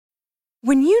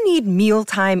When you need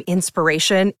mealtime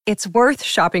inspiration, it's worth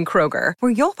shopping Kroger,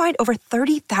 where you'll find over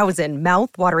 30,000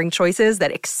 mouth-watering choices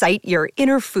that excite your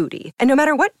inner foodie. And no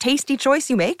matter what tasty choice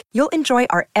you make, you'll enjoy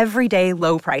our everyday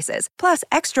low prices, plus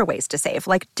extra ways to save,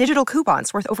 like digital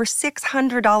coupons worth over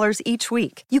 $600 each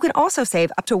week. You can also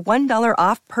save up to $1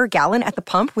 off per gallon at the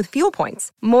pump with fuel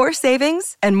points. More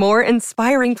savings and more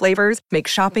inspiring flavors make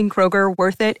shopping Kroger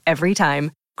worth it every time.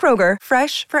 Kroger,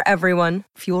 fresh for everyone.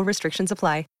 Fuel restrictions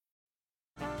apply.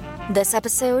 This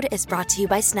episode is brought to you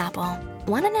by Snapple.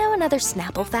 Want to know another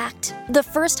Snapple fact? The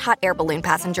first hot air balloon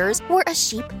passengers were a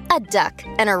sheep, a duck,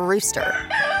 and a rooster.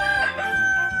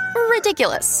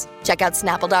 Ridiculous. Check out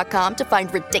Snapple.com to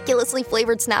find ridiculously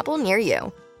flavored Snapple near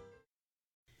you.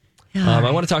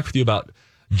 I want to talk with you about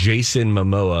Jason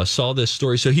Momoa. Saw this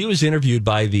story. So he was interviewed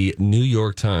by the New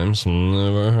York Times.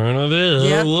 Never heard of it.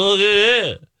 Yep. Look at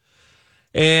it.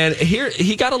 And here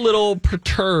he got a little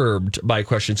perturbed by a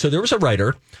question. So there was a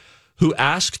writer who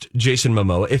asked Jason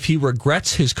Momoa if he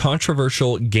regrets his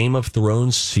controversial Game of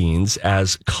Thrones scenes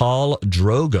as Khal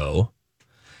Drogo,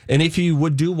 and if he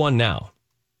would do one now.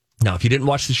 Now, if you didn't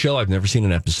watch the show, I've never seen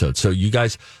an episode. So you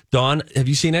guys, Dawn, have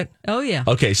you seen it? Oh, yeah.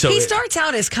 Okay, so he starts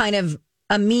out as kind of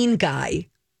a mean guy,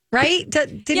 right?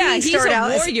 Didn't he start he's a out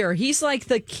warrior. He's like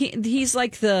the king. He's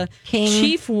like the King.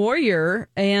 chief warrior,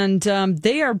 and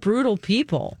they are brutal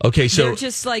people. Okay, so they're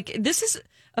just like, this is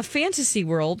a fantasy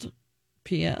world.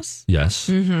 P.S. Yes.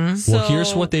 Mm-hmm. Well,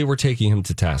 here's what they were taking him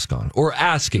to task on, or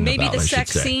asking maybe about, the I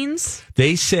sex should say. scenes.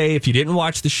 They say if you didn't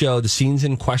watch the show, the scenes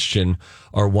in question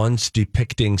are ones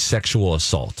depicting sexual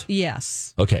assault.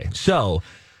 Yes. Okay, so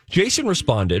Jason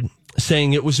responded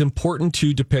saying it was important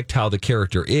to depict how the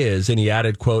character is, and he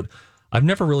added, quote, "I've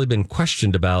never really been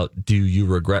questioned about, do you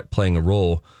regret playing a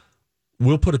role?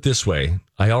 We'll put it this way.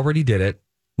 I already did it.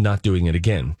 Not doing it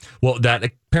again." Well, that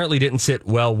apparently didn't sit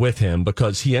well with him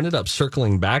because he ended up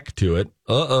circling back to it.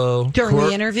 During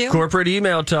the interview? Corporate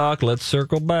email talk. Let's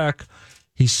circle back.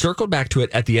 He circled back to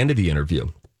it at the end of the interview.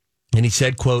 And he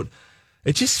said, quote,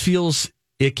 "It just feels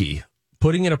icky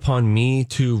putting it upon me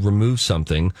to remove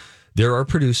something. There are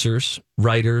producers,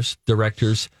 writers,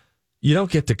 directors. You don't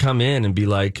get to come in and be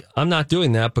like, I'm not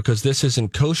doing that because this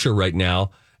isn't kosher right now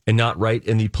and not right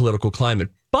in the political climate."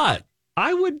 But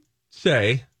I would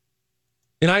say,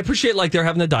 and I appreciate like they're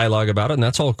having a dialogue about it, and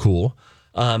that's all cool.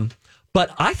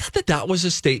 But I thought that was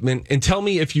a statement, and tell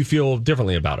me if you feel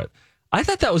differently about it. I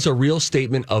thought that was a real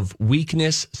statement of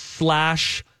weakness /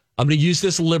 I'm going to use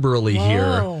this liberally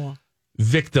here,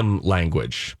 victim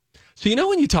language. So, you know,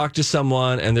 when you talk to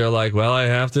someone and they're like, well, I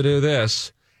have to do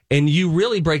this, and you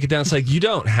really break it down, it's like, you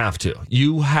don't have to.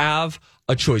 You have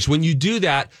a choice. When you do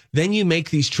that, then you make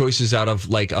these choices out of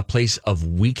like a place of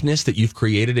weakness that you've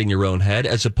created in your own head,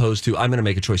 as opposed to, I'm going to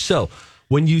make a choice. So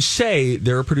when you say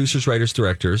there are producers, writers,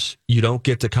 directors, you don't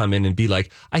get to come in and be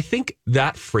like, I think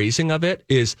that phrasing of it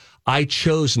is, I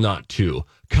chose not to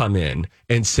come in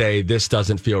and say this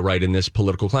doesn't feel right in this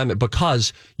political climate,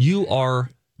 because you are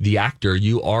the actor,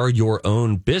 you are your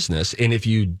own business. And if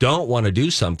you don't want to do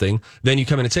something, then you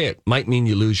come in and say it. Might mean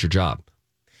you lose your job.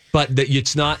 But that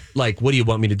it's not like, what do you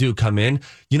want me to do? Come in?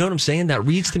 You know what I'm saying? That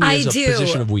reads to me as a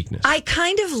position of weakness. I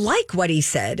kind of like what he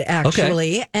said,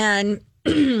 actually. Okay. And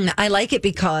I like it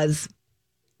because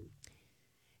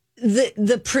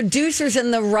the producers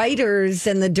and the writers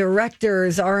and the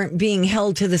directors aren't being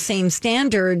held to the same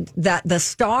standard that the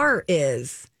star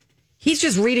is. He's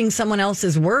just reading someone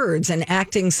else's words and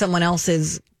acting someone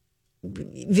else's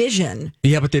vision.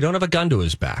 Yeah, but they don't have a gun to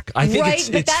his back. I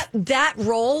think but that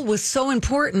role was so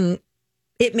important.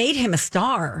 It made him a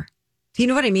star. Do you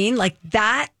know what I mean? Like,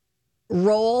 that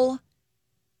role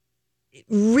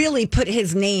really put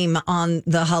his name on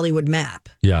the Hollywood map.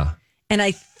 Yeah. And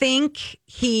I think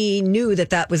he knew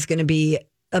that was going to be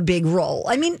a big role.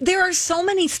 I mean, there are so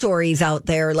many stories out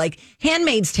there, like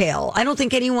Handmaid's Tale. I don't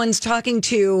think anyone's talking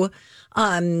to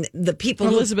the people.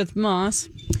 Elizabeth Moss.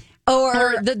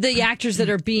 Or the actors that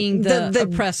are being the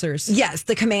oppressors. Yes,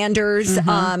 the commanders.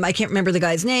 Mm-hmm. I can't remember the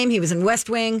guy's name. He was in West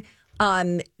Wing.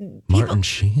 Martin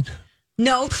Sheen?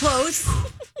 No, close.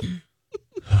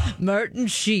 Martin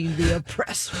Sheen, the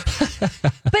oppressor.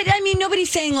 But I mean,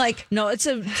 nobody's saying like, no, it's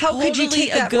how could you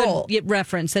take that good role?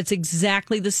 Reference. That's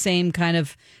exactly the same kind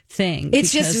of thing.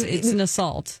 It's just it's an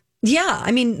assault. Yeah,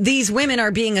 I mean, these women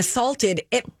are being assaulted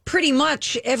pretty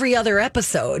much every other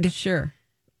episode. Sure.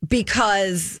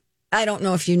 Because I don't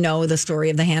know if you know the story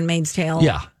of The Handmaid's Tale.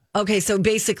 Yeah. Okay, so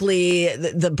basically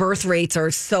the birth rates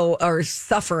are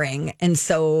suffering, and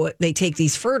so they take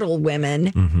these fertile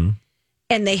women,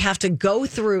 and they have to go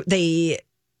through the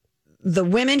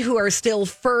women who are still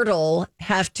fertile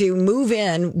have to move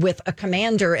in with a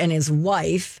commander and his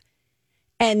wife,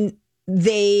 and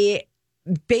they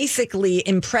basically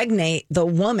impregnate the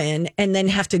woman and then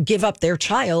have to give up their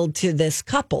child to this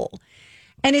couple.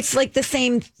 And it's like the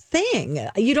same thing.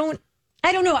 I don't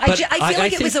know. I feel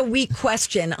like it was a weak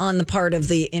question on the part of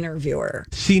the interviewer.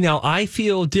 See, now I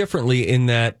feel differently in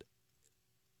that,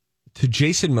 to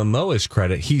Jason Momoa's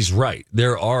credit, he's right.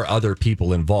 There are other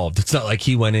people involved. It's not like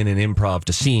he went in and improv'd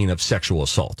a scene of sexual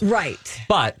assault. Right.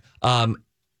 But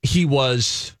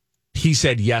he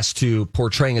said yes to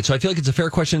portraying it. So I feel like it's a fair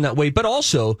question in that way, but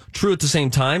also true at the same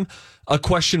time, a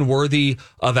question worthy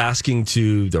of asking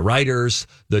to the writers,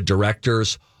 the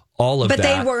directors, all of that. But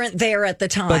they weren't there at the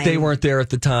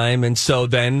time. And so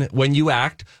then when you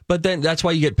act, but then that's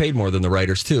why you get paid more than the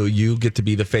writers too. You get to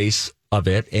be the face of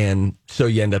it. And so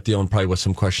you end up dealing probably with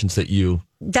some questions that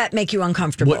make you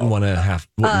uncomfortable. Wouldn't want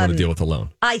to deal with alone.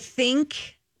 I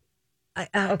think,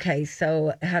 okay,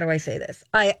 so how do I say this?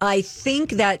 I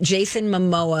think that Jason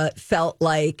Momoa felt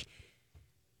like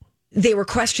they were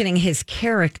questioning his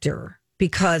character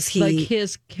because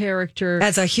his character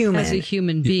as a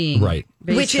human being, right?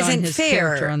 Which isn't his fair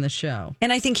character on the show.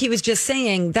 And I think he was just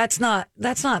saying that's not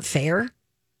fair.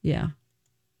 Yeah.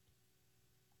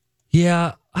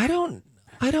 Yeah, I don't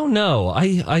know.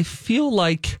 I feel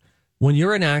like when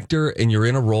you're an actor and you're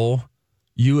in a role,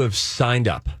 you have signed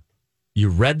up. You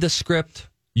read the script,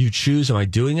 you choose, am I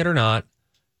doing it or not?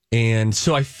 And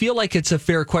so I feel like it's a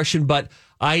fair question, but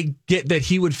I get that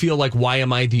he would feel like, why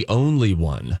am I the only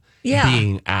one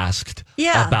being asked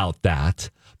about that?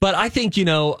 But I think,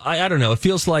 I don't know. It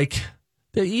feels like,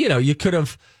 you could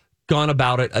have gone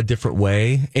about it a different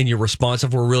way. And your response,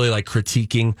 if we're really like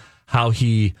critiquing how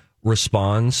he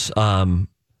responds, I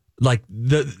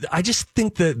just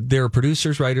think that there are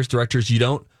producers, writers, directors, you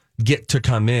don't get to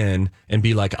come in and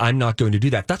be like, I'm not going to do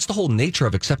that. That's the whole nature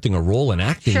of accepting a role in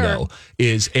acting, though,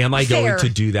 is am I going to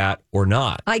do that or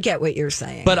not? I get what you're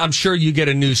saying. But I'm sure you get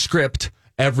a new script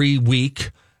every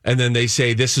week and then they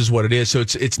say this is what it is. So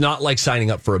it's not like signing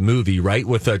up for a movie, right?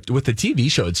 With a TV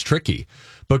show, it's tricky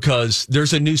because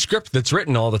there's a new script that's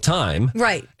written all the time.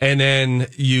 Right. And then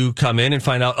you come in and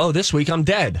find out, oh, this week I'm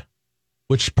dead.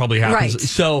 Which probably happens. Right.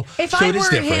 So if I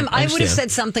were him, I would have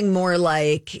said something more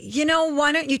like,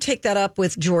 why don't you take that up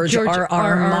with George R.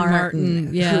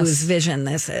 Martin, yes. whose vision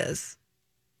this is?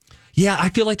 Yeah, I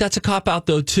feel like that's a cop out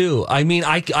though too. I mean,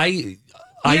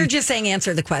 you're just saying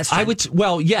answer the question.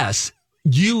 Yes,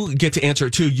 you get to answer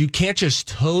it too. You can't just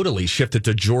totally shift it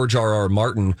to George R.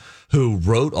 Martin, who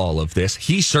wrote all of this.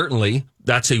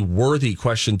 That's a worthy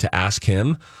question to ask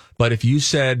him. But if you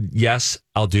said yes,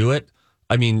 I'll do it.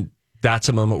 I mean, that's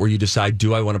a moment where you decide,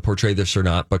 do I want to portray this or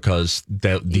not? Because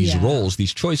these roles,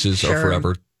 these choices are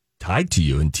forever tied to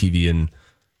you in TV and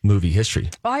movie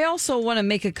history. I also want to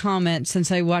make a comment,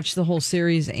 since I watched the whole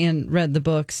series and read the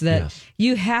books, that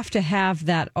you have to have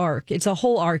that arc. It's a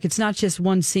whole arc. It's not just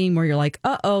one scene where you're like,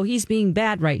 he's being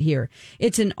bad right here.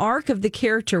 It's an arc of the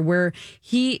character where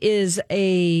he is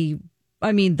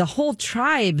the whole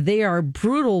tribe, they are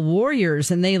brutal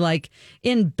warriors, and they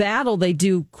in battle, they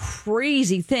do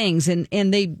crazy things and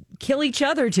they kill each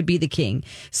other to be the king.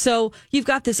 So you've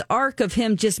got this arc of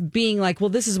him just being like, well,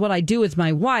 this is what I do with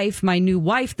my wife, my new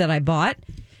wife that I bought.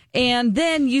 And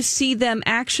then you see them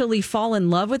actually fall in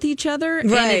love with each other. Right.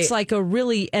 And it's like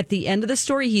at the end of the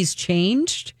story, he's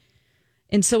changed.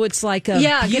 And so it's like a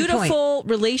beautiful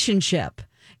relationship.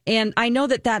 And I know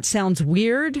that sounds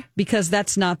weird because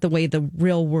that's not the way the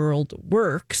real world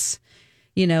works,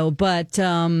 but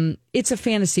it's a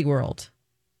fantasy world.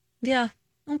 Yeah.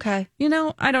 Okay.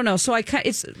 I don't know. So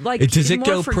it's like, does it more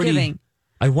go forgiving. pretty?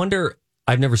 I wonder,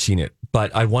 I've never seen it,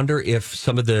 but I wonder if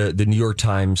some of the New York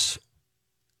Times,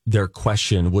 their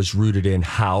question was rooted in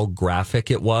how graphic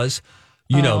it was.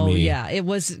 You know me. Yeah,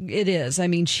 it is. I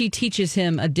mean, she teaches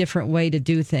him a different way to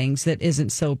do things that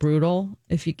isn't so brutal,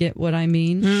 if you get what I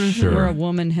mean. Mm-hmm. Sure. Where a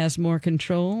woman has more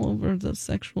control over the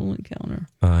sexual encounter.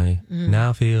 I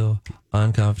now feel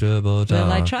uncomfortable.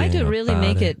 Well, I tried to really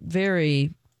make it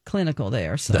very clinical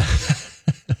there. So.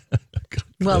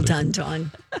 Well done,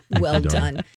 John. Well done.